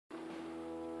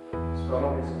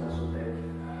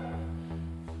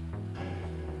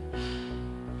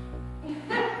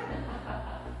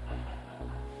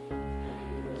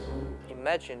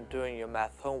Imagine doing your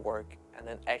math homework and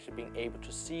then actually being able to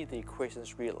see the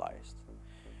equations realized.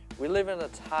 We live in a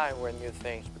time where new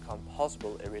things become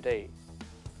possible every day.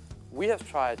 We have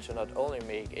tried to not only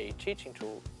make a teaching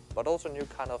tool, but also a new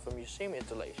kind of a museum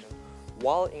installation,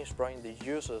 while exploring the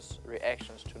user's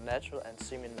reactions to natural and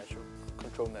semi-natural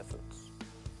control methods.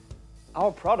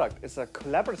 Our product is a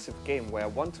collaborative game where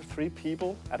 1 to 3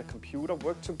 people at a computer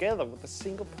work together with a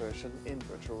single person in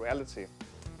virtual reality.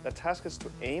 The task is to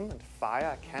aim and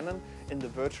fire a cannon in the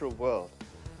virtual world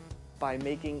by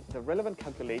making the relevant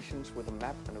calculations with a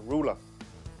map and a ruler.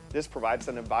 This provides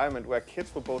an environment where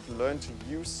kids will both learn to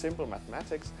use simple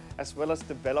mathematics as well as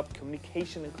develop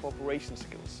communication and cooperation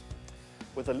skills.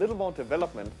 With a little more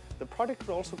development, the project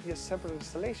could also be a separate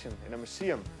installation in a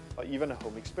museum or even a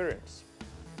home experience.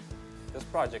 This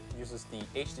project uses the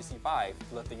HTC Vive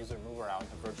to let the user move around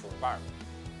a virtual environment.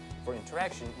 For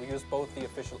interaction, we use both the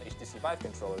official HTC Vive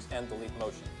controllers and the Leap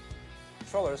Motion.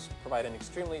 Controllers provide an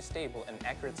extremely stable and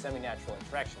accurate semi-natural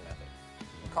interaction method.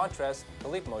 In contrast, the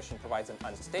Leap Motion provides an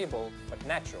unstable but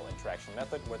natural interaction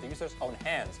method where the user's own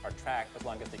hands are tracked as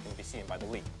long as they can be seen by the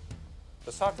leap.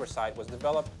 The software side was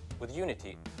developed with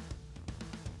Unity,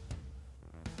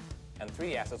 and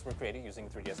 3D assets were created using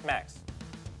 3ds Max.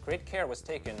 Great care was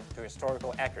taken to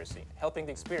historical accuracy, helping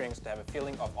the experience to have a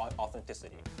feeling of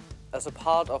authenticity. As a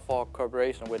part of our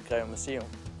collaboration with Greve Museum,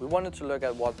 we wanted to look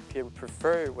at what people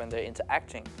prefer when they're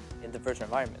interacting in the virtual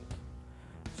environment.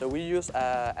 So we use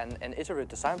an iterative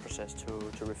design process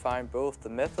to refine both the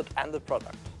method and the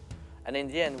product. And in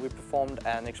the end, we performed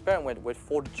an experiment with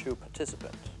 42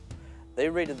 participants. They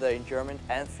rated their enjoyment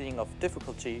and feeling of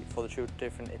difficulty for the 2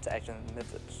 different interaction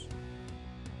methods.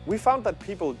 We found that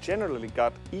people generally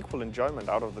got equal enjoyment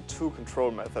out of the 2 control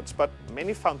methods, but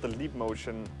many found the Leap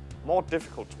Motion more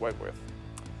difficult to work with.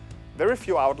 Very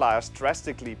few outliers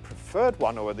drastically preferred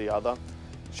one over the other,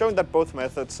 showing that both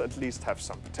methods at least have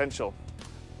some potential.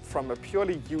 From a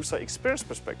purely user experience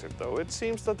perspective though, it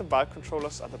seems that the Vive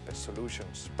controllers are the best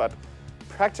solutions, but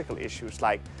practical issues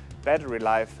like battery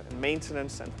life,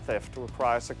 maintenance and theft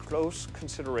requires a close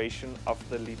consideration of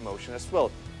the Leap Motion as well,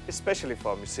 especially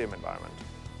for a museum environment.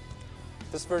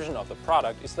 This version of the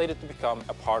product is slated to become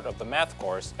a part of the math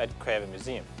course at Greve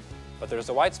Museum, but there is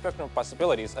a wide spectrum of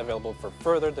possibilities available for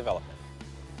further development.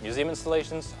 Museum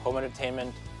installations, home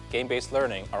entertainment, game-based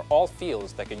learning are all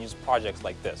fields that can use projects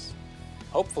like this.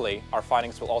 Hopefully, our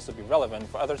findings will also be relevant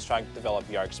for others trying to develop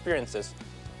VR experiences,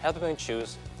 helping them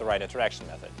choose the right interaction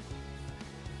method.